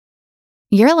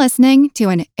You're listening to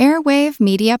an Airwave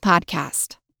Media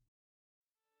Podcast.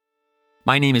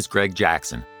 My name is Greg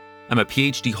Jackson. I'm a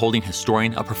PhD-holding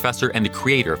historian, a professor, and the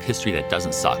creator of History That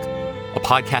Doesn't Suck, a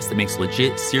podcast that makes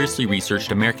legit, seriously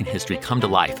researched American history come to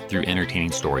life through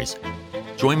entertaining stories.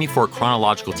 Join me for a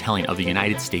chronological telling of the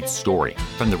United States story,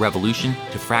 from the Revolution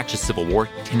to fractious Civil War,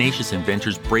 tenacious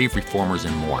inventors, brave reformers,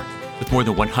 and more. With more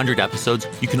than 100 episodes,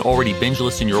 you can already binge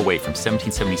listen your way from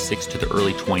 1776 to the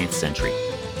early 20th century.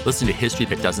 Listen to History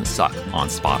That Doesn't Suck on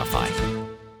Spotify.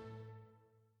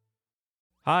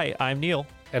 Hi, I'm Neil.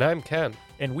 And I'm Ken.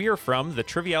 And we are from the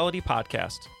Triviality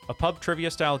Podcast, a pub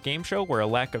trivia-style game show where a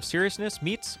lack of seriousness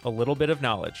meets a little bit of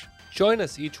knowledge. Join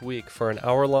us each week for an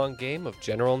hour-long game of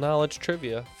general knowledge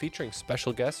trivia featuring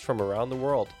special guests from around the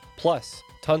world, plus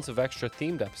tons of extra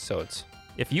themed episodes.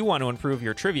 If you want to improve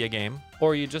your trivia game,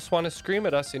 or you just want to scream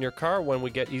at us in your car when we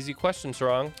get easy questions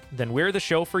wrong, then we're the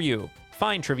show for you.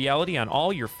 Find Triviality on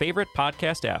all your favorite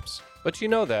podcast apps. But you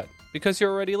know that because you're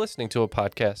already listening to a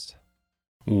podcast.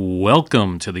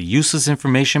 Welcome to the Useless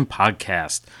Information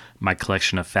Podcast, my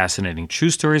collection of fascinating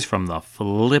true stories from the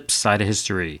flip side of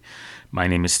history. My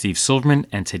name is Steve Silverman,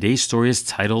 and today's story is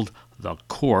titled The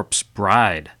Corpse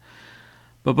Bride.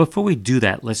 But before we do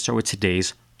that, let's start with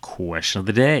today's question of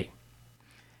the day.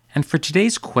 And for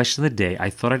today's question of the day, I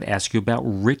thought I'd ask you about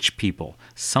rich people,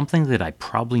 something that I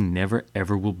probably never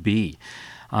ever will be.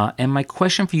 And my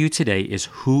question for you today is,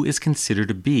 who is considered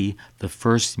to be the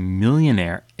first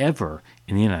millionaire ever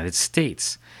in the United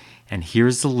States? And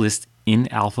here's the list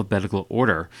in alphabetical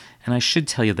order. And I should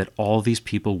tell you that all these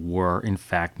people were, in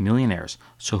fact, millionaires.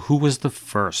 So who was the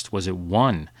first? Was it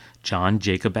 1, John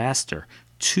Jacob Astor,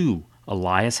 2,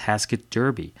 Elias Haskett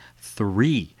Derby,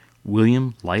 3,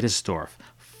 William Leidesdorff,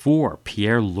 4,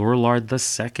 Pierre Lorillard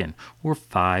II, or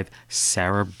 5,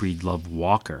 Sarah Breedlove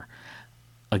Walker?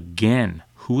 Again,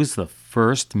 who was the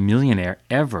first millionaire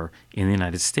ever in the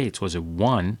United States? Was it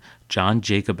 1, John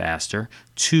Jacob Astor,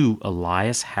 2,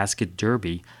 Elias Haskett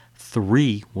Derby,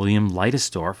 3, William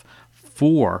Leidesdorff,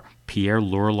 4, Pierre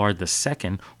Lorillard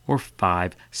II, or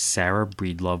 5, Sarah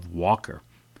Breedlove Walker?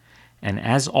 And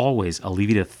as always, I'll leave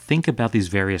you to think about these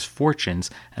various fortunes,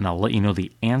 and I'll let you know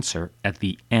the answer at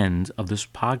the end of this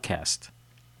podcast.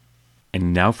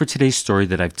 And now for today's story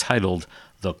that I've titled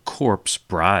The Corpse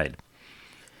Bride.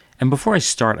 And before I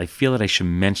start, I feel that I should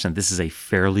mention that this is a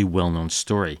fairly well-known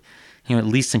story, at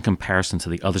least in comparison to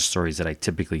the other stories that I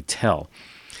typically tell.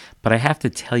 But I have to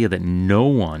tell you that no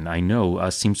one I know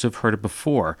seems to have heard it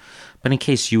before. But in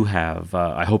case you have,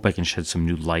 I hope I can shed some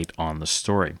new light on the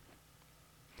story.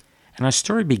 And our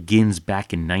story begins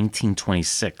back in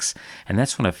 1926, and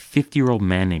that's when a 50-year-old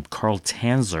man named Karl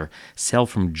Tanzler sailed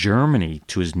from Germany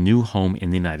to his new home in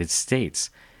the United States.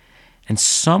 And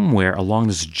somewhere along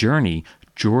this journey,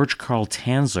 George Karl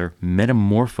Tanzler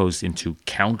metamorphosed into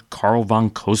Count Karl von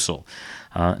Cosel,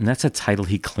 and that's a title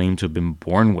he claimed to have been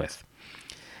born with.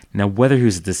 Now, whether he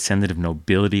was a descendant of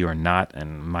nobility or not,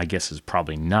 and my guess is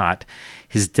probably not,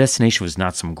 his destination was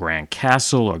not some grand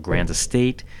castle or grand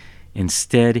estate.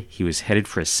 Instead, he was headed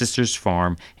for his sister's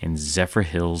farm in Zephyr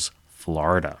Hills,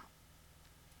 Florida.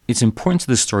 It's important to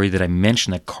the story that I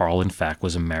mention that Karl, in fact,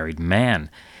 was a married man.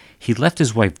 He left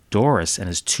his wife Doris and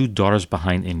his 2 daughters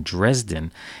behind in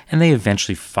Dresden, and they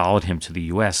eventually followed him to the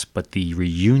U.S., but the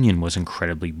reunion was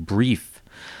incredibly brief.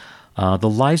 The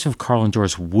lives of Karl and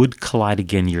Doris would collide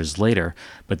again years later,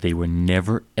 but they were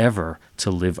never, ever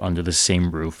to live under the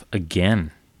same roof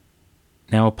again.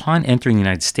 Now, upon entering the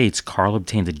United States, Karl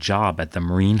obtained a job at the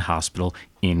Marine Hospital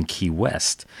in Key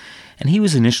West, and he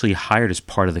was initially hired as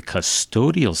part of the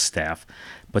custodial staff,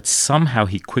 but somehow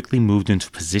he quickly moved into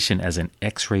a position as an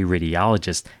X-ray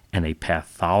radiologist and a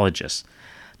pathologist.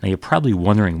 Now, you're probably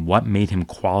wondering what made him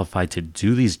qualified to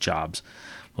do these jobs.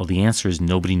 Well, the answer is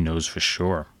nobody knows for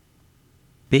sure.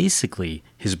 Basically,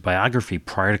 his biography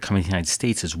prior to coming to the United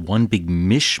States is one big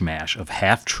mishmash of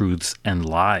half-truths and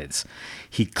lies.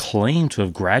 He claimed to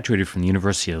have graduated from the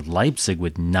University of Leipzig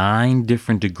with 9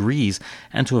 different degrees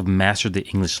and to have mastered the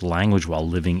English language while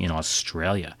living in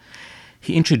Australia.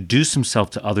 He introduced himself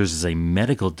to others as a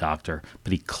medical doctor,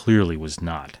 but he clearly was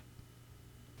not.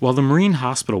 While the Marine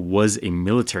Hospital was a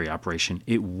military operation,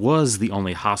 it was the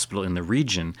only hospital in the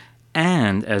region,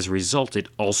 and as a result, it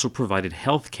also provided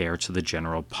health care to the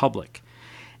general public.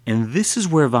 And this is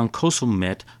where von Cosel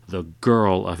met the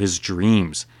girl of his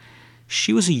dreams.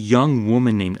 She was a young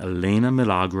woman named Elena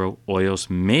Milagro Hoyos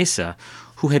Mesa,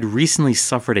 who had recently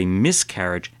suffered a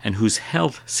miscarriage and whose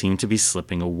health seemed to be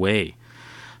slipping away.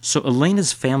 So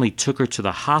Elena's family took her to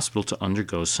the hospital to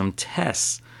undergo some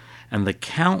tests, and the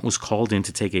Count was called in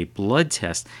to take a blood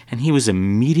test, and he was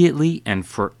immediately and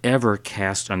forever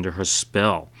cast under her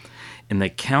spell. In the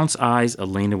Count's eyes,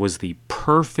 Elena was the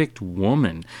perfect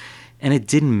woman, and it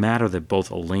didn't matter that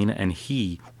both Elena and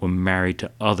he were married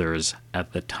to others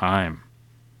at the time.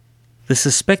 The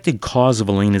suspected cause of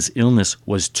Elena's illness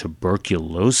was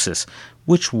tuberculosis,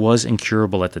 which was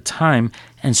incurable at the time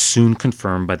and soon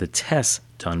confirmed by the tests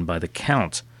done by the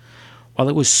Count. While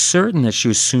it was certain that she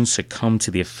would soon succumb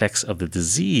to the effects of the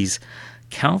disease,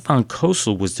 Count von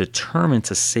Cosel was determined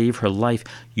to save her life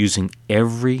using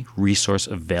every resource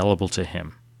available to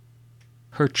him.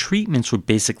 Her treatments were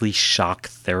basically shock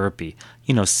therapy,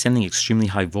 sending extremely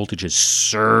high voltages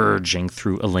surging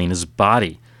through Elena's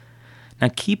body. Now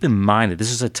keep in mind that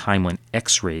this is a time when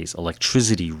X-rays,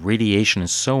 electricity, radiation, and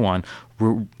so on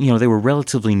were, they were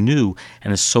relatively new,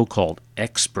 and the so-called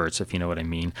experts, if you know what I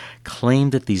mean,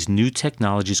 claimed that these new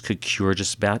technologies could cure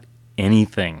just about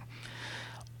anything.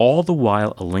 All the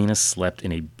while, Elena slept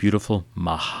in a beautiful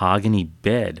mahogany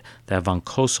bed that von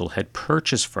Cosel had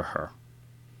purchased for her.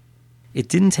 It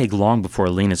didn't take long before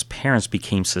Elena's parents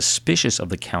became suspicious of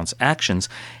the Count's actions,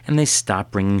 and they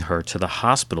stopped bringing her to the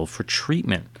hospital for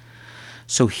treatment.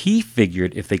 So he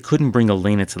figured if they couldn't bring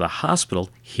Elena to the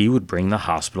hospital, he would bring the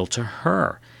hospital to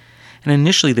her. And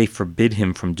initially they forbid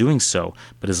him from doing so,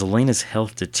 but as Elena's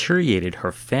health deteriorated,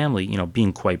 her family,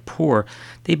 being quite poor,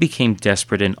 they became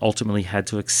desperate and ultimately had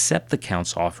to accept the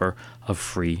Count's offer of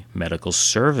free medical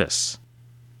service.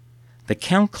 The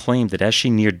Count claimed that as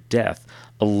she neared death,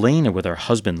 Elena, with her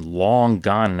husband long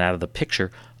gone and out of the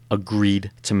picture, agreed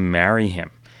to marry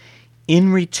him.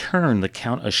 In return, the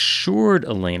Count assured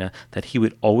Elena that he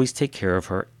would always take care of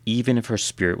her, even if her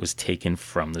spirit was taken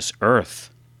from this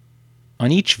earth.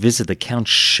 On each visit, the Count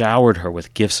showered her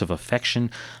with gifts of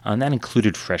affection, and that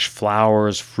included fresh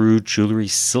flowers, fruit, jewelry,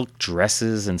 silk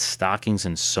dresses, and stockings,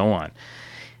 and so on.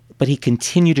 But he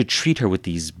continued to treat her with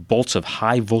these bolts of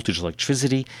high-voltage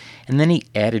electricity, and then he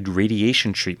added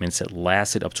radiation treatments that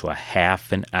lasted up to a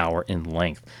half an hour in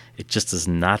length. It just does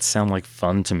not sound like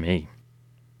fun to me.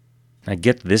 Now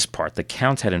get this part, the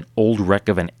Count had an old wreck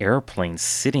of an airplane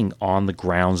sitting on the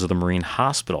grounds of the Marine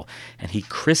Hospital, and he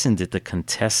christened it the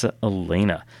Contessa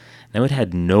Elena. Now it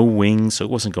had no wings, so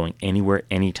it wasn't going anywhere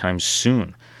anytime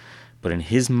soon. But in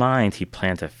his mind, he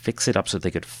planned to fix it up so they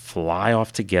could fly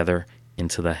off together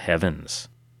into the heavens.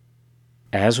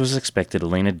 As was expected,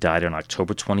 Elena died on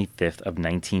October 25th of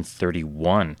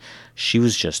 1931. She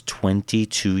was just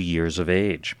 22 years of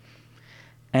age.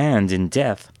 And in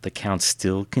death, the Count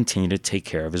still continued to take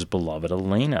care of his beloved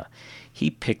Elena. He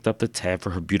picked up the tab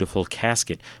for her beautiful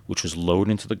casket, which was lowered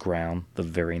into the ground the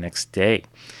very next day.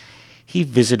 He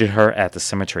visited her at the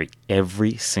cemetery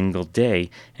every single day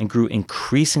and grew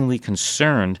increasingly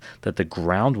concerned that the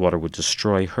groundwater would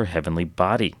destroy her heavenly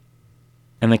body.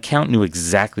 And the Count knew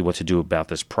exactly what to do about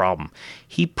this problem.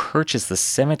 He purchased the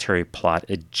cemetery plot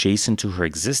adjacent to her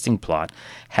existing plot,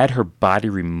 had her body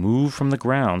removed from the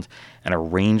ground, and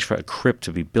arranged for a crypt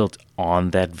to be built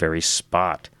on that very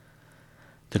spot.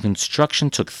 The construction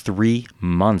took 3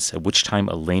 months, at which time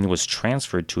Elena was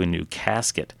transferred to a new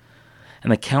casket.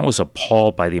 And the Count was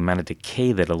appalled by the amount of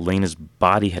decay that Elena's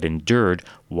body had endured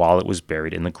while it was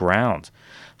buried in the ground.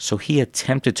 So he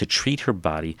attempted to treat her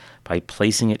body by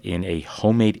placing it in a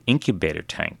homemade incubator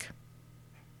tank.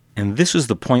 And this was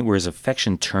the point where his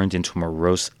affection turned into a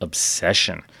morose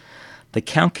obsession. The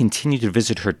Count continued to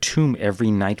visit her tomb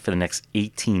every night for the next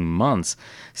 18 months,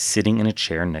 sitting in a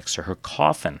chair next to her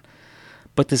coffin.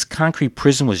 But this concrete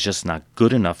prison was just not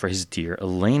good enough for his dear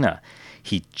Elena.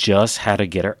 He just had to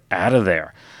get her out of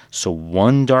there. So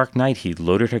one dark night, he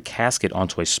loaded her casket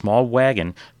onto a small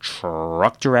wagon,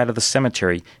 trucked her out of the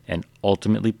cemetery, and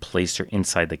ultimately placed her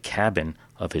inside the cabin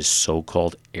of his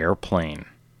so-called airplane.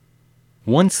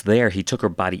 Once there, he took her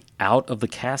body out of the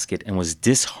casket and was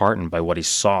disheartened by what he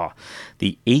saw.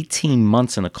 The 18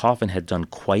 months in the coffin had done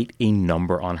quite a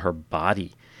number on her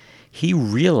body. He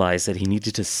realized that he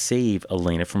needed to save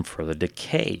Elena from further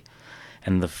decay.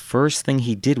 And the first thing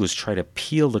he did was try to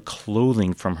peel the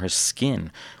clothing from her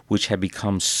skin, which had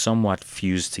become somewhat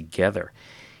fused together.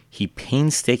 He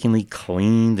painstakingly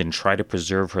cleaned and tried to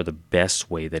preserve her the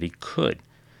best way that he could.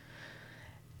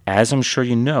 As I'm sure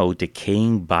you know,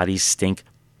 decaying bodies stink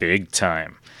big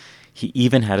time. He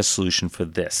even had a solution for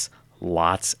this: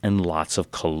 lots and lots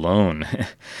of cologne.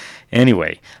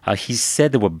 Anyway, he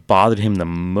said that what bothered him the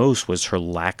most was her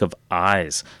lack of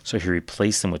eyes, so he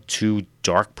replaced them with 2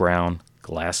 dark brown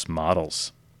glass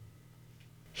models.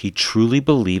 He truly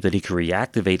believed that he could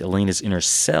reactivate Elena's inner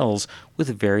cells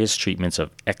with various treatments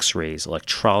of X-rays,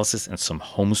 electrolysis, and some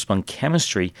homespun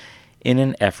chemistry in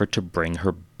an effort to bring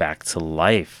her back to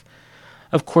life.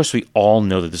 Of course, we all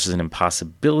know that this is an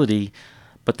impossibility,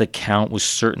 but the Count was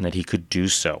certain that he could do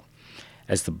so.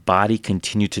 As the body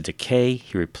continued to decay,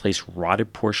 he replaced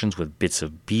rotted portions with bits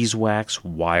of beeswax,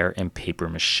 wire, and paper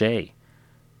mache.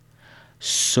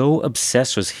 So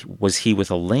obsessed was he with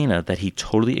Elena that he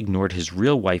totally ignored his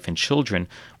real wife and children,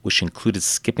 which included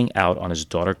skipping out on his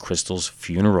daughter Crystal's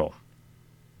funeral.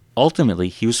 Ultimately,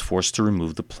 he was forced to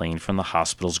remove the plane from the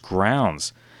hospital's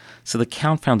grounds. So the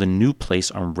Count found a new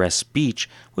place on Rest Beach,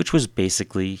 which was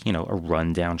basically, a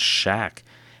rundown shack,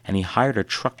 and he hired a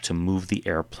truck to move the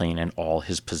airplane and all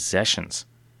his possessions.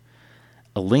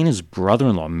 Elena's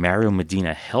brother-in-law, Mario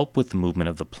Medina, helped with the movement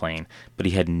of the plane, but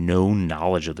he had no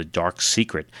knowledge of the dark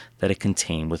secret that it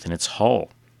contained within its hull.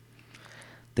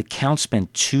 The Count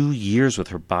spent 2 years with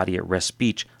her body at Rest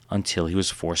Beach until he was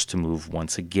forced to move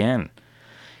once again.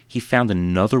 He found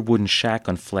another wooden shack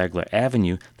on Flagler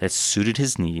Avenue that suited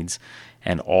his needs,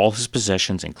 and all his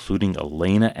possessions, including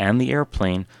Elena and the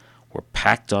airplane, were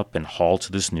packed up and hauled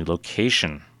to this new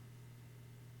location.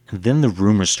 And then the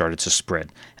rumors started to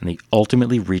spread, and they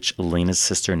ultimately reached Elena's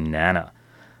sister Nana.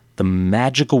 The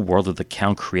magical world that the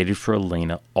Count created for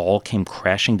Elena all came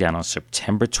crashing down on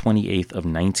September 28th of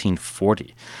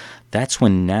 1940. That's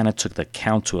when Nana took the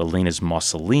Count to Elena's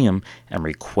mausoleum and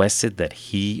requested that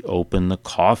he open the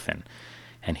coffin.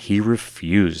 And he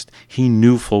refused. He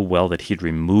knew full well that he'd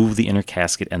removed the inner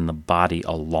casket and the body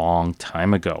a long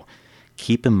time ago.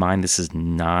 Keep in mind this is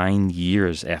 9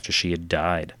 years after she had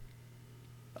died.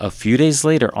 A few days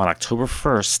later, on October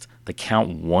 1st, the Count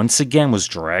once again was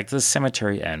dragged to the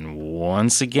cemetery, and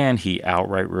once again he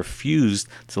outright refused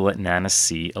to let Nana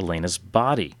see Elena's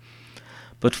body.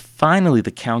 But finally the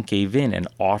Count gave in and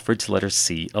offered to let her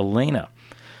see Elena.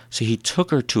 So he took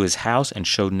her to his house and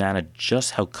showed Nana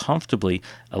just how comfortably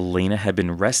Elena had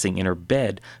been resting in her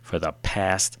bed for the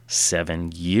past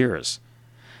 7 years.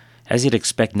 As you'd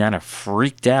expect, Nana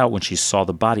freaked out when she saw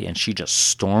the body, and she just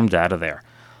stormed out of there.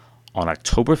 On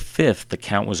October 5th, the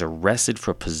Count was arrested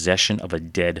for possession of a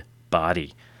dead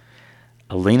body.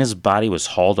 Elena's body was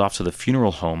hauled off to the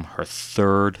funeral home, her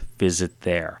third visit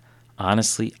there.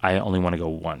 Honestly, I only want to go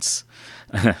once.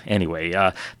 Anyway,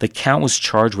 the Count was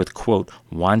charged with, quote,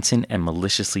 wanton and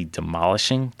maliciously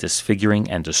demolishing,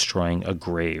 disfiguring, and destroying a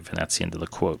grave. And that's the end of the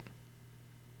quote.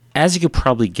 As you could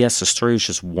probably guess, the story was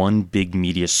just one big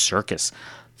media circus.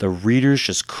 The readers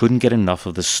just couldn't get enough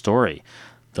of the story.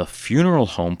 The funeral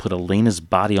home put Elena's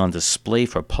body on display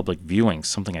for public viewing,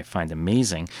 something I find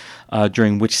amazing,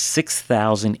 during which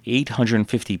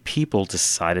 6,850 people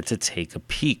decided to take a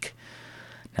peek.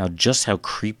 Now, just how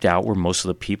creeped out were most of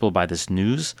the people by this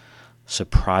news?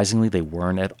 Surprisingly, they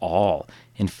weren't at all.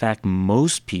 In fact,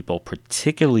 most people,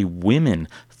 particularly women,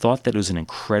 thought that it was an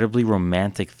incredibly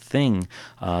romantic thing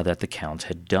that the Count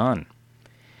had done.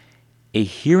 A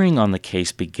hearing on the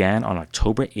case began on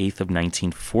October 8th of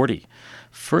 1940.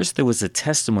 First, there was a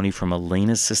testimony from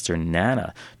Elena's sister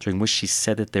Nana, during which she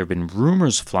said that there had been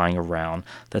rumors flying around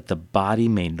that the body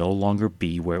may no longer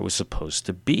be where it was supposed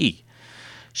to be.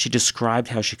 She described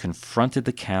how she confronted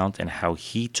the Count and how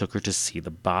he took her to see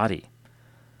the body.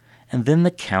 And then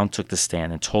the Count took the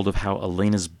stand and told of how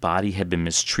Elena's body had been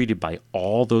mistreated by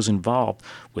all those involved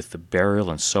with the burial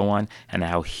and so on, and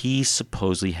how he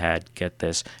supposedly had, get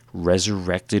this,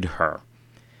 resurrected her.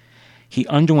 He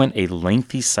underwent a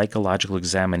lengthy psychological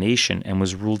examination and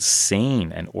was ruled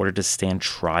sane and ordered to stand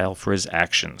trial for his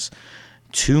actions.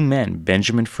 2 men,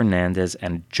 Benjamin Fernandez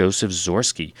and Joseph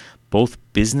Zorsky, both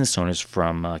business owners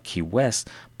from Key West,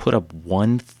 put up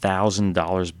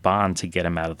 $1,000 bond to get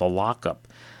him out of the lockup.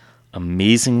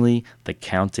 Amazingly, the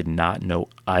Count did not know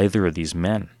either of these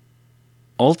men.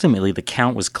 Ultimately, the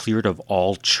Count was cleared of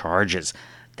all charges.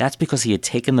 That's because he had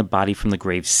taken the body from the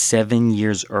grave 7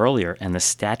 years earlier, and the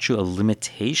statute of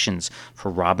limitations for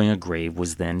robbing a grave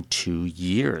was then 2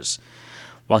 years.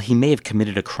 While he may have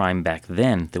committed a crime back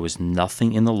then, there was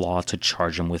nothing in the law to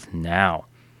charge him with now.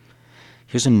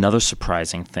 Here's another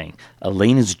surprising thing.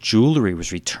 Elena's jewelry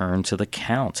was returned to the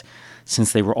Count.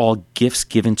 Since they were all gifts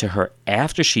given to her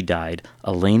after she died,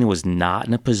 Elena was not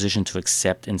in a position to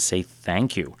accept and say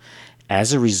thank you.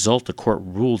 As a result, the court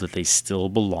ruled that they still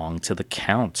belonged to the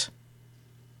Count.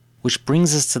 Which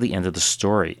brings us to the end of the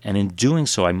story, and in doing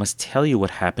so, I must tell you what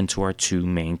happened to our 2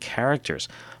 main characters.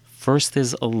 First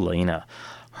is Elena.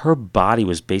 Her body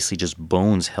was basically just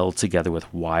bones held together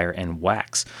with wire and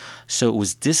wax. So it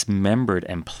was dismembered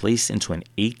and placed into an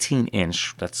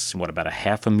 18-inch, that's about a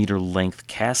half a meter length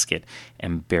casket,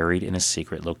 and buried in a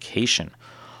secret location.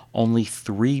 Only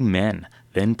 3 men,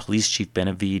 then Police Chief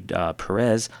Benavid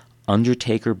Perez,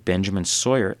 Undertaker Benjamin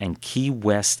Sawyer, and Key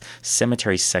West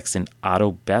Cemetery Sexton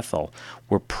Otto Bethel,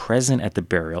 were present at the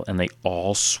burial, and they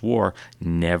all swore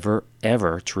never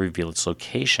ever to reveal its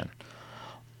location.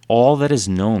 all that is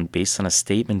known based on a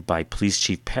statement by Police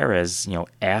Chief Perez,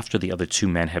 after the other two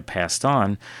men had passed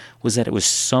on, was that it was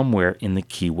somewhere in the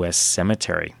Key West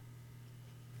cemetery.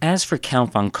 As for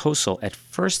Count von Cosel, at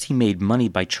first he made money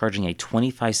by charging a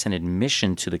 25-cent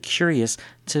admission to the curious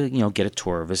to, get a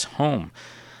tour of his home.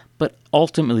 But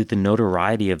ultimately, the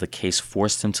notoriety of the case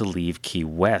forced him to leave Key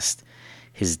West.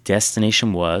 His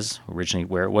destination was,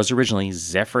 originally,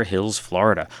 Zephyr Hills,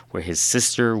 Florida, where his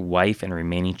sister, wife, and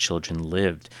remaining children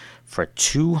lived. For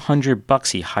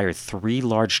 $200, he hired 3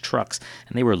 large trucks,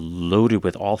 and they were loaded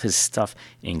with all his stuff,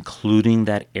 including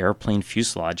that airplane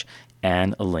fuselage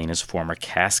and Elena's former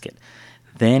casket.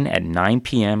 Then, at 9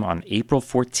 p.m. on April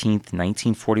 14,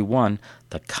 1941,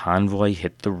 the convoy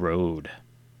hit the road.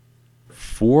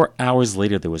 4 hours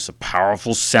later, there was a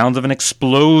powerful sound of an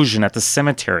explosion at the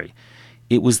cemetery.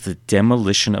 It was the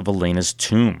demolition of Elena's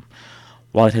tomb.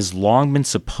 While it has long been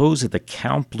supposed that the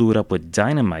Count blew it up with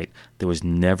dynamite, there was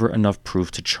never enough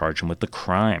proof to charge him with the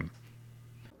crime.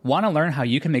 Want to learn how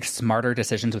you can make smarter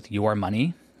decisions with your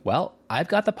money? Well, I've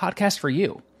got the podcast for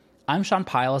you. I'm Sean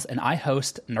Piles, and I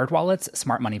host NerdWallet's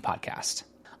Smart Money Podcast.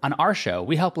 On our show,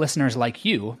 we help listeners like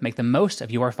you make the most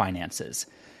of your finances.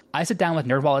 I sit down with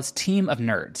NerdWallet's team of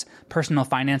nerds, personal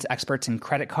finance experts in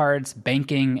credit cards,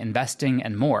 banking, investing,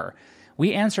 and more.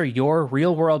 We answer your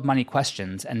real-world money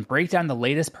questions and break down the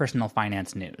latest personal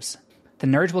finance news. The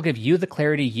nerds will give you the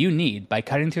clarity you need by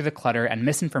cutting through the clutter and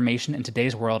misinformation in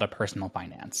today's world of personal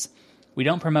finance. We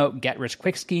don't promote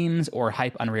get-rich-quick schemes or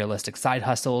hype unrealistic side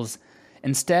hustles.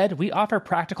 Instead, we offer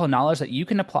practical knowledge that you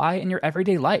can apply in your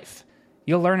everyday life.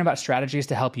 You'll learn about strategies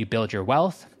to help you build your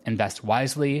wealth, invest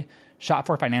wisely, shop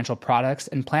for financial products,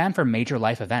 and plan for major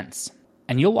life events.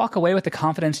 And you'll walk away with the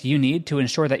confidence you need to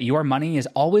ensure that your money is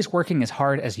always working as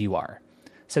hard as you are.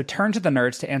 So turn to the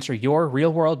nerds to answer your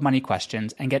real-world money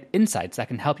questions and get insights that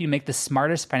can help you make the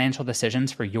smartest financial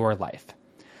decisions for your life.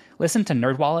 Listen to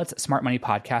NerdWallet's Smart Money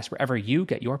Podcast wherever you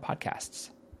get your podcasts.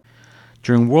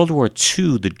 During World War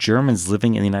II, the Germans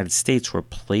living in the United States were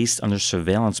placed under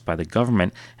surveillance by the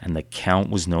government, and the Count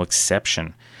was no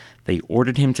exception. They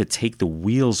ordered him to take the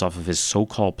wheels off of his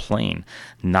so-called plane,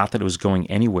 not that it was going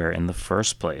anywhere in the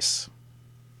first place.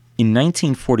 In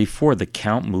 1944, the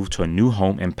Count moved to a new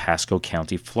home in Pasco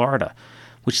County, Florida,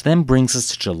 which then brings us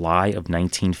to July of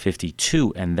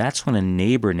 1952, and that's when a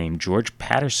neighbor named George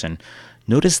Patterson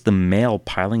noticed the mail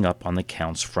piling up on the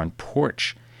Count's front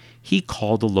porch. He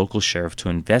called the local sheriff to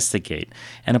investigate,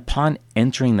 and upon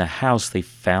entering the house, they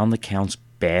found the Count's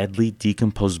badly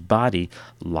decomposed body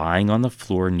lying on the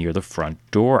floor near the front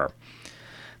door.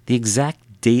 The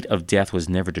exact date of death was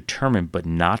never determined, but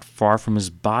not far from his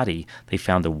body, they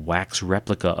found a wax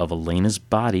replica of Elena's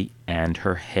body and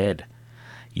her head.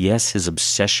 Yes, his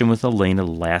obsession with Elena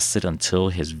lasted until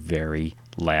his very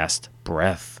last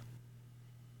breath.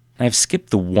 I've skipped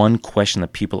the one question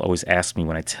that people always ask me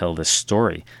when I tell this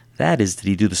story. That is, did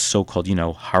he do the so-called,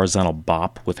 horizontal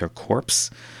bop with her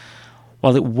corpse?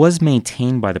 While it was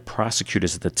maintained by the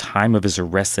prosecutors at the time of his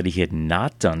arrest that he had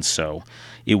not done so,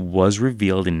 it was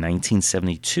revealed in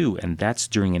 1972, and that's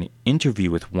during an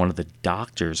interview with one of the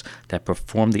doctors that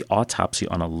performed the autopsy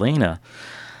on Elena,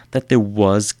 that there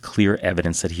was clear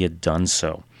evidence that he had done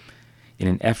so. In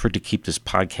an effort to keep this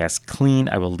podcast clean,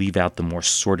 I will leave out the more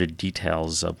sordid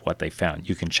details of what they found.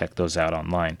 You can check those out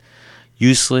online.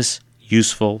 Useless,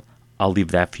 useful, I'll leave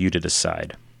that for you to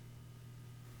decide.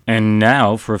 And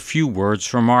now for a few words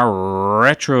from our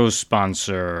retro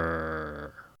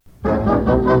sponsor. The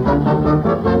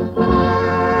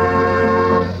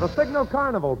Signal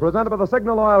Carnival, presented by the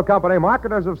Signal Oil Company,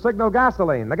 marketers of Signal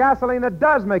gasoline. The gasoline that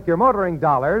does make your motoring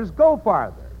dollars go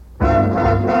farther.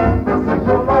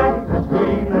 Signal light is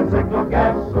green and Signal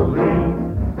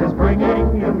gasoline is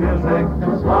bringing you music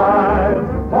and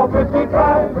smiles. All 50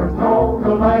 drivers know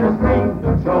the light is green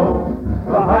to show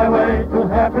the highway to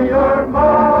happier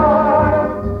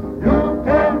miles. You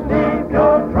can leave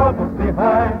your troubles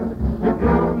behind if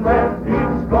you let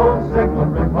each go Signal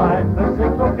refine. The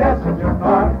Signal gas in your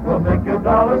car will make your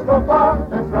dollars go far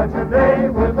and start your day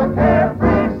with a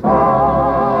carefree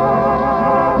song.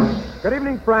 Good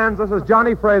evening, friends. This is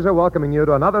Johnny Fraser welcoming you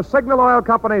to another Signal Oil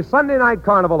Company Sunday night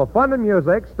carnival of fun and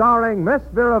music starring Miss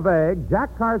Vera Vague,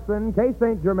 Jack Carson, Kay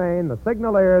St. Germain, the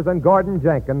Signaleers, and Gordon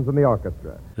Jenkins in the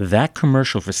orchestra. That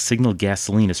commercial for Signal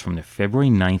Gasoline is from the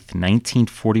February 9th,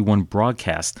 1941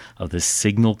 broadcast of the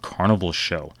Signal Carnival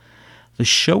Show. The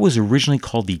show was originally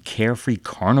called the Carefree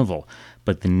Carnival,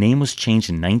 but the name was changed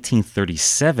in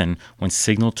 1937 when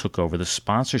Signal took over the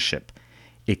sponsorship.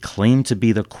 It claimed to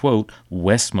be the, quote,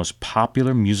 West's most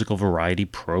popular musical variety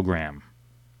program.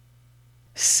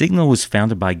 Signal was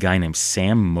founded by a guy named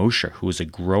Sam Mosher, who was a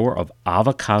grower of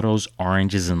avocados,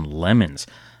 oranges, and lemons.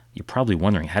 You're probably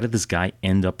wondering, how did this guy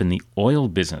end up in the oil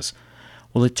business?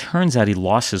 Well, it turns out he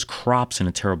lost his crops in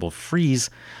a terrible freeze,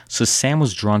 so Sam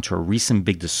was drawn to a recent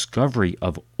big discovery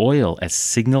of oil at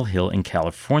Signal Hill in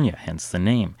California, hence the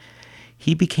name.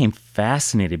 He became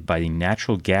fascinated by the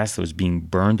natural gas that was being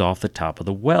burned off the top of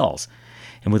the wells.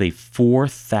 And with a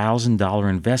 $4,000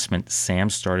 investment, Sam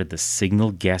started the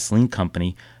Signal Gasoline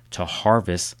Company to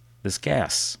harvest this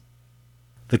gas.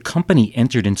 The company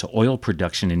entered into oil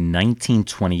production in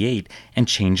 1928 and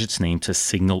changed its name to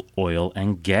Signal Oil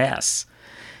and Gas.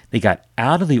 They got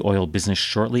out of the oil business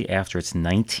shortly after its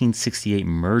 1968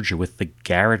 merger with the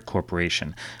Garrett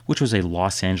Corporation, which was a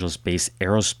Los Angeles-based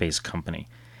aerospace company.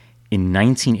 In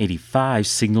 1985,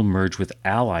 Signal merged with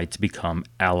Allied to become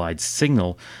Allied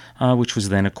Signal, which was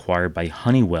then acquired by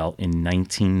Honeywell in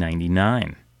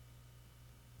 1999.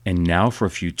 And now for a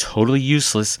few totally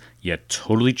useless, yet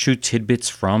totally true tidbits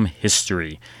from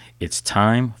history. It's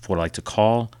time for what I like to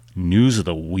call News of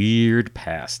the Weird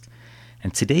Past.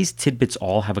 And today's tidbits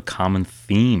all have a common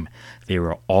theme. They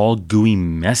were all gooey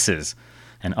messes.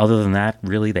 And other than that,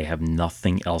 really, they have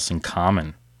nothing else in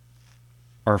common.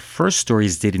 Our first story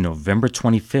is dated November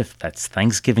 25th, that's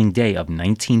Thanksgiving Day of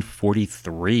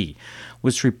 1943,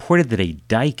 was reported that a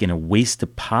dike in a waste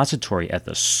depository at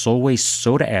the Solway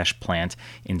Soda Ash plant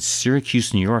in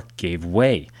Syracuse, New York gave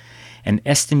way. An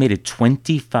estimated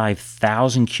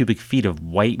 25,000 cubic feet of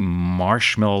white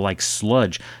marshmallow-like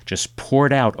sludge just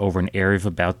poured out over an area of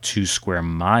about 2 square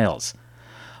miles.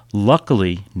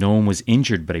 Luckily, no one was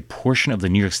injured, but a portion of the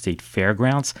New York State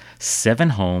Fairgrounds,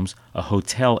 7 homes, a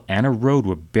hotel, and a road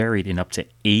were buried in up to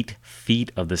 8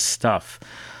 feet of the stuff.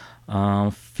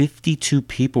 52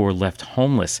 people were left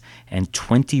homeless, and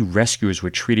 20 rescuers were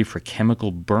treated for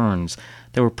chemical burns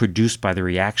that were produced by the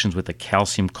reactions with the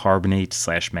calcium carbonate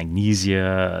 /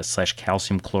 magnesia /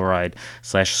 calcium chloride /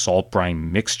 salt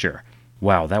brine mixture.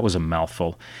 Wow, that was a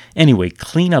mouthful. Anyway,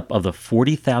 cleanup of the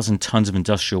 40,000 tons of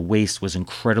industrial waste was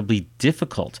incredibly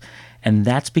difficult, and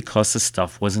that's because the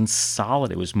stuff wasn't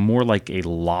solid. It was more like a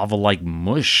lava-like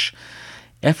mush.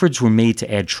 Efforts were made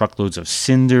to add truckloads of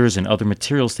cinders and other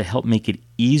materials to help make it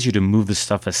easier to move the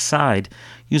stuff aside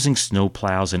using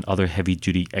snowplows and other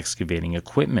heavy-duty excavating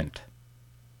equipment.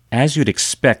 As you'd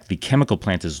expect, the chemical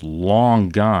plant is long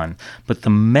gone, but the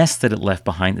mess that it left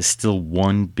behind is still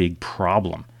one big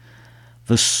problem.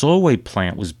 The Solway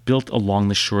plant was built along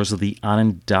the shores of the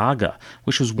Onondaga,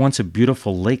 which was once a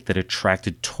beautiful lake that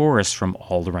attracted tourists from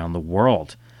all around the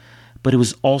world. But it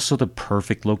was also the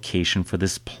perfect location for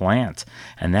this plant,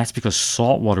 and that's because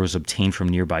salt water was obtained from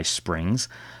nearby springs.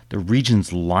 The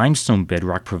region's limestone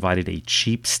bedrock provided a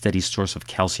cheap, steady source of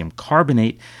calcium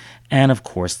carbonate, and of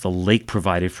course, the lake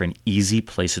provided for an easy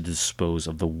place to dispose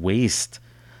of the waste.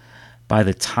 By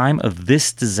the time of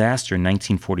this disaster in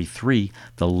 1943,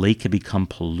 the lake had become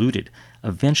polluted,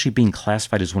 eventually being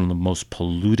classified as one of the most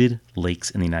polluted lakes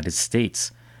in the United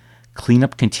States.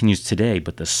 Cleanup continues today,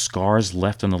 but the scars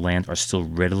left on the land are still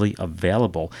readily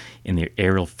available in their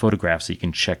aerial photographs that you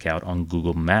can check out on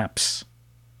Google Maps.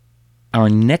 Our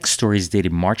next story is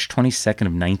dated March 22nd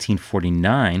of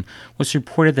 1949, was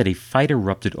reported that a fight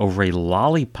erupted over a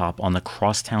lollipop on the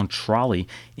crosstown trolley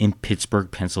in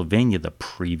Pittsburgh, Pennsylvania the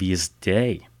previous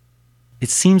day. It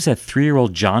seems that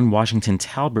 3-year-old John Washington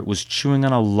Talbert was chewing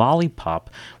on a lollipop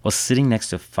while sitting next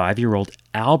to 5-year-old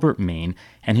Albert Maine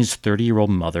and his 30-year-old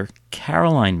mother,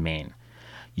 Caroline Maine.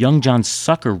 Young John's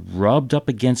sucker rubbed up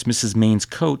against Mrs. Maine's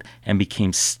coat and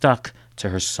became stuck to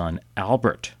her son,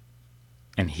 Albert.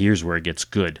 And here's where it gets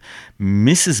good.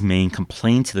 Mrs. Maine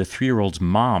complained to the 3-year-old's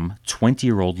mom,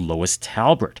 20-year-old Lois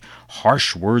Talbert.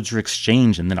 Harsh words were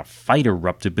exchanged, and then a fight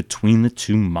erupted between the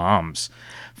two moms.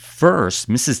 First,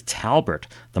 Mrs. Talbert,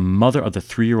 the mother of the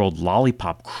 3-year-old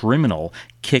lollipop criminal,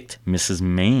 kicked Mrs.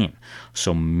 Maine.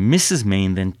 So Mrs.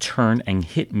 Maine then turned and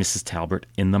hit Mrs. Talbert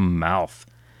in the mouth.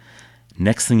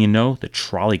 Next thing you know, the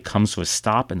trolley comes to a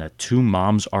stop and the two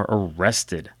moms are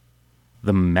arrested.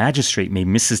 The magistrate made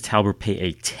Mrs. Talbert pay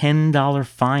a $10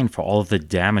 fine for all of the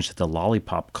damage that the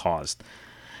lollipop caused.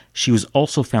 She was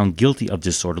also found guilty of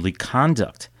disorderly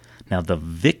conduct. Now, the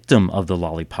victim of the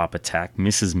lollipop attack,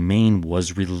 Mrs. Maine,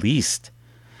 was released.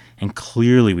 And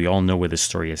clearly, we all know where this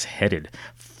story is headed.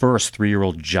 First,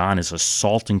 3-year-old John is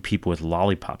assaulting people with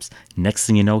lollipops. Next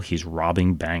thing you know, he's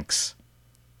robbing banks.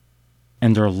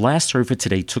 And our last story for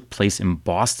today took place in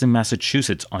Boston,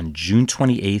 Massachusetts on June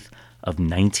 28th of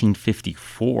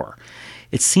 1954.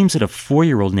 It seems that a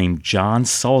 4-year-old named John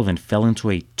Sullivan fell into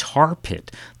a tar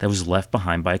pit that was left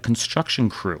behind by a construction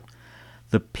crew.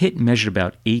 The pit measured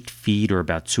about 8 feet or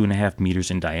about 2.5 meters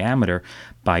in diameter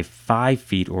by 5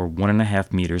 feet or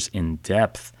 1.5 meters in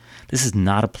depth. This is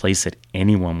not a place that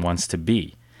anyone wants to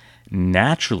be.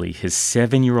 Naturally, his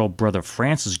 7-year-old brother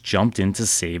Francis jumped in to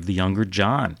save the younger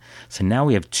John. So now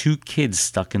we have 2 kids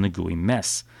stuck in the gooey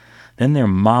mess. Then their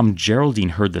mom Geraldine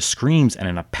heard the screams, and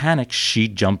in a panic, she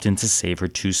jumped in to save her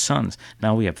 2 sons.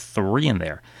 Now we have 3 in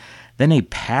there. Then a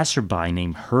passerby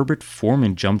named Herbert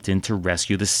Foreman jumped in to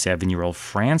rescue the 7-year-old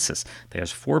Francis.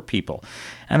 There's 4 people.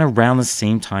 And around the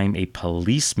same time, a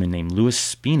policeman named Louis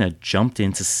Spina jumped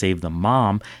in to save the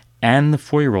mom and the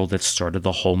 4-year-old that started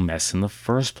the whole mess in the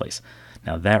first place.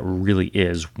 Now that really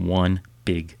is one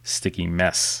big sticky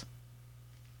mess.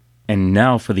 And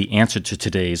now for the answer to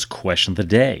today's question of the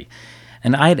day.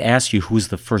 And I had asked you who was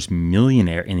the first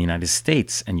millionaire in the United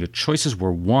States, and your choices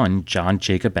were 1, John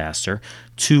Jacob Astor,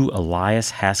 2,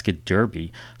 Elias Haskett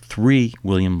Derby, 3,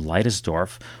 William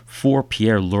Leidesdorff, 4,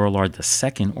 Pierre Lorillard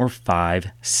II, or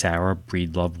 5, Sarah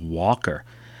Breedlove Walker.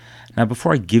 Now,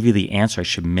 before I give you the answer, I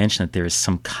should mention that there is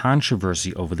some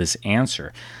controversy over this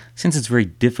answer, since it's very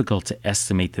difficult to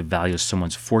estimate the value of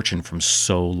someone's fortune from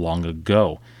so long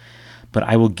ago. But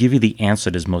I will give you the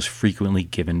answer that is most frequently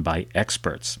given by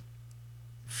experts.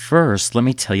 First, let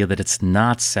me tell you that it's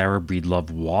not Sarah Breedlove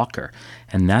Walker,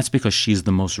 and that's because she's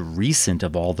the most recent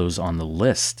of all those on the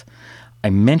list. I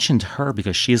mentioned her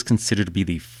because she is considered to be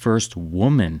the first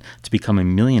woman to become a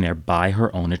millionaire by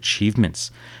her own achievements.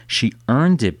 She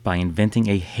earned it by inventing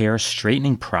a hair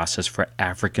straightening process for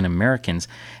African Americans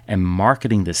and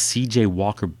marketing the C.J.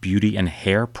 Walker beauty and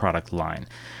hair product line.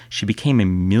 She became a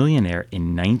millionaire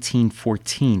in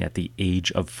 1914 at the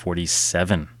age of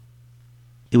 47.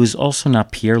 It was also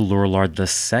not Pierre Lorillard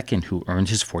II who earned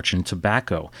his fortune in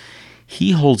tobacco.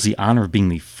 He holds the honor of being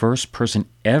the first person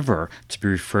ever to be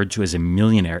referred to as a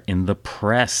millionaire in the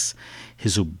press.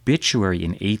 His obituary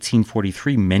in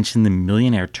 1843 mentioned the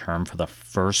millionaire term for the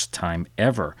first time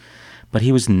ever, but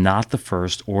he was not the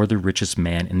first or the richest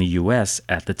man in the U.S.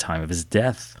 at the time of his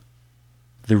death.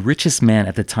 The richest man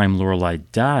at the time Lorillard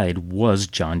died was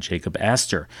John Jacob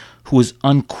Astor, who was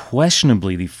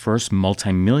unquestionably the first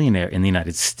multimillionaire in the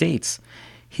United States.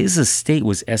 His estate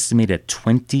was estimated at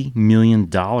 $20 million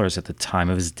at the time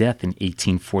of his death in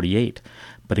 1848,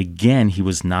 but again, he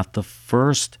was not the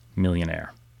first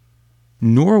millionaire.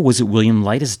 Nor was it William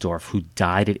Leidesdorff, who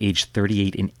died at age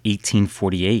 38 in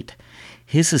 1848.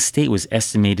 His estate was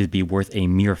estimated to be worth a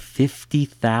mere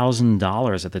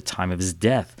 $50,000 at the time of his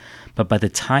death, but by the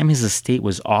time his estate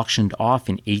was auctioned off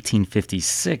in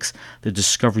 1856, the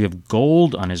discovery of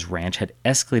gold on his ranch had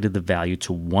escalated the value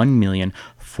to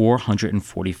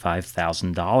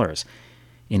 $1,445,000.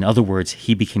 In other words,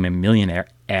 he became a millionaire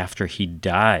after he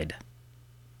died.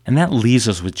 And that leaves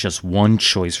us with just one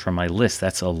choice from my list.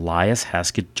 That's Elias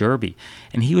Haskett Derby.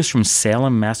 And he was from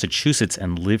Salem, Massachusetts,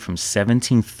 and lived from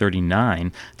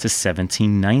 1739 to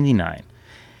 1799.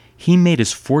 He made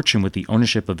his fortune with the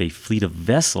ownership of a fleet of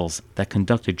vessels that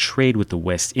conducted trade with the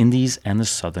West Indies and the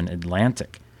Southern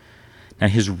Atlantic. Now,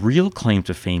 his real claim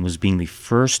to fame was being the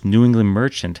first New England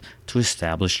merchant to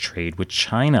establish trade with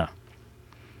China.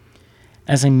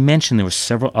 As I mentioned, there were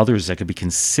several others that could be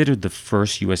considered the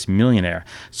first U.S. millionaire,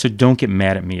 so don't get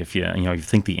mad at me if you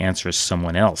think the answer is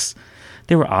someone else.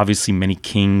 There were obviously many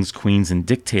kings, queens, and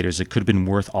dictators that could have been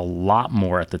worth a lot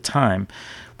more at the time,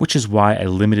 which is why I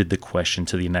limited the question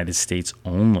to the United States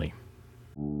only.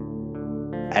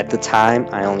 At the time,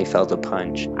 I only felt a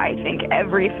punch. I think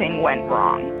everything went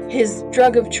wrong. His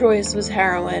drug of choice was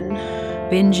heroin.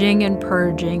 Binging and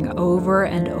purging over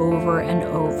and over and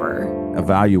over.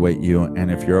 Evaluate you, and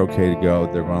if you're okay to go,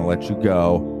 they're going to let you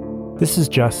go. This is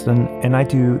Justin, and I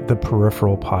do the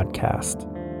Peripheral podcast.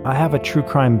 I have a true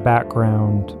crime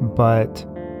background, but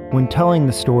when telling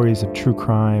the stories of true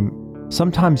crime,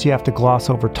 sometimes you have to gloss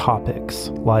over topics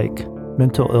like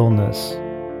mental illness,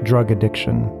 drug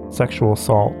addiction, sexual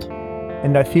assault.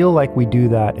 And I feel like we do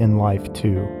that in life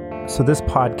too. So this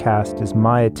podcast is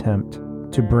my attempt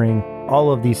to bring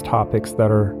all of these topics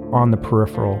that are on the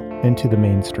peripheral into the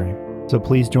mainstream. So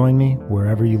please join me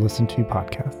wherever you listen to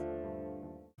podcasts.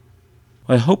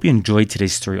 Well, I hope you enjoyed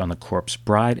today's story on the Corpse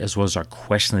Bride, as well as our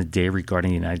question of the day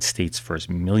regarding the United States' first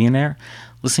millionaire,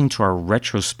 listening to our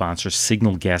retro sponsor,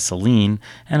 Signal Gasoline,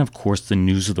 and of course the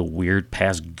news of the weird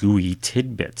past gooey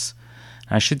tidbits.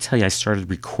 I should tell you, I started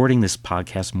recording this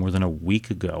podcast more than a week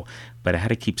ago, but I had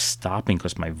to keep stopping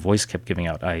because my voice kept giving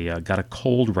out. I got a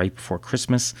cold right before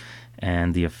Christmas,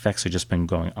 and the effects have just been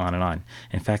going on and on.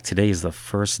 In fact, today is the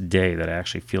first day that I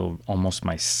actually feel almost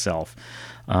myself.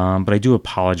 But I do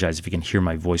apologize if you can hear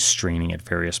my voice straining at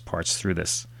various parts through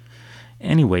this.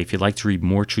 Anyway, if you'd like to read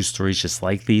more true stories just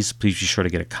like these, please be sure to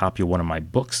get a copy of one of my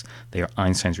books. They are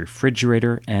Einstein's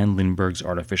Refrigerator and Lindbergh's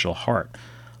Artificial Heart.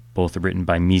 Both are written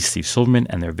by me, Steve Silverman,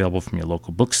 and they're available from your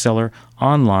local bookseller,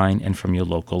 online, and from your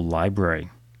local library.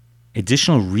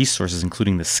 Additional resources,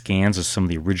 including the scans of some of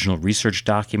the original research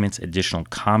documents, additional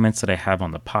comments that I have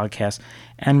on the podcast,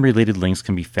 and related links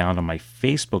can be found on my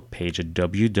Facebook page at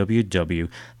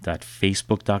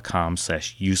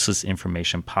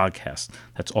www.facebook.com/uselessinformationpodcast.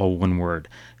 That's all one word,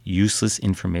 Useless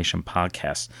Information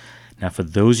Podcast. Now, for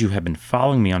those who have been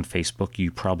following me on Facebook,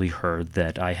 you probably heard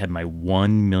that I had my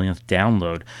 1 millionth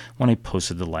download when I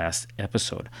posted the last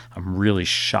episode. I'm really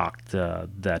shocked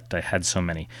that I had so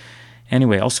many.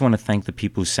 Anyway, I also want to thank the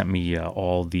people who sent me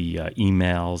all the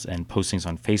emails and postings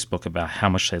on Facebook about how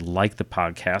much they like the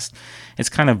podcast. It's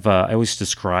kind of, I always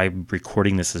describe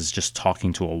recording this as just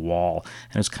talking to a wall,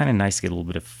 and it was kind of nice to get a little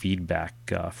bit of feedback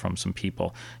from some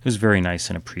people. It was very nice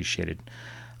and appreciated.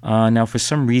 Now, if for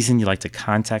some reason you'd like to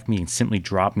contact me, you can simply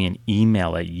drop me an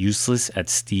email at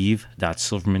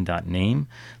useless@steve.silverman.name.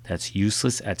 That's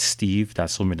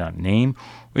useless@steve.silverman.name.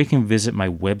 Or you can visit my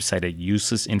website at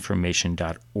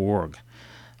uselessinformation.org.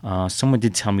 Someone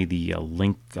did tell me the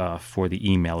link for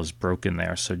the email is broken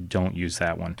there, so don't use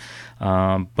that one.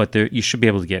 But you should be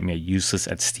able to get me at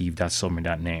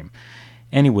useless@steve.silverman.name.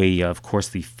 Anyway, of course,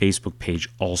 the Facebook page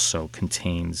also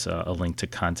contains a link to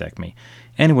contact me.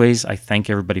 Anyways, I thank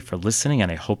everybody for listening,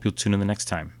 and I hope you'll tune in the next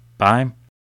time. Bye.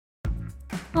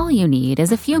 All you need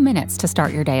is a few minutes to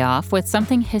start your day off with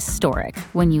something historic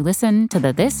when you listen to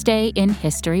the This Day in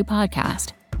History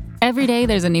podcast. Every day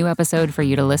there's a new episode for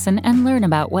you to listen and learn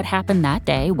about what happened that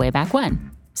day way back when.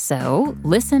 So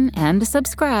listen and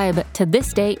subscribe to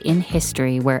This Day in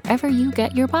History wherever you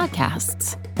get your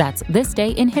podcasts. That's This Day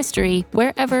in History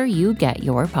wherever you get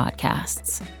your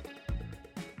podcasts.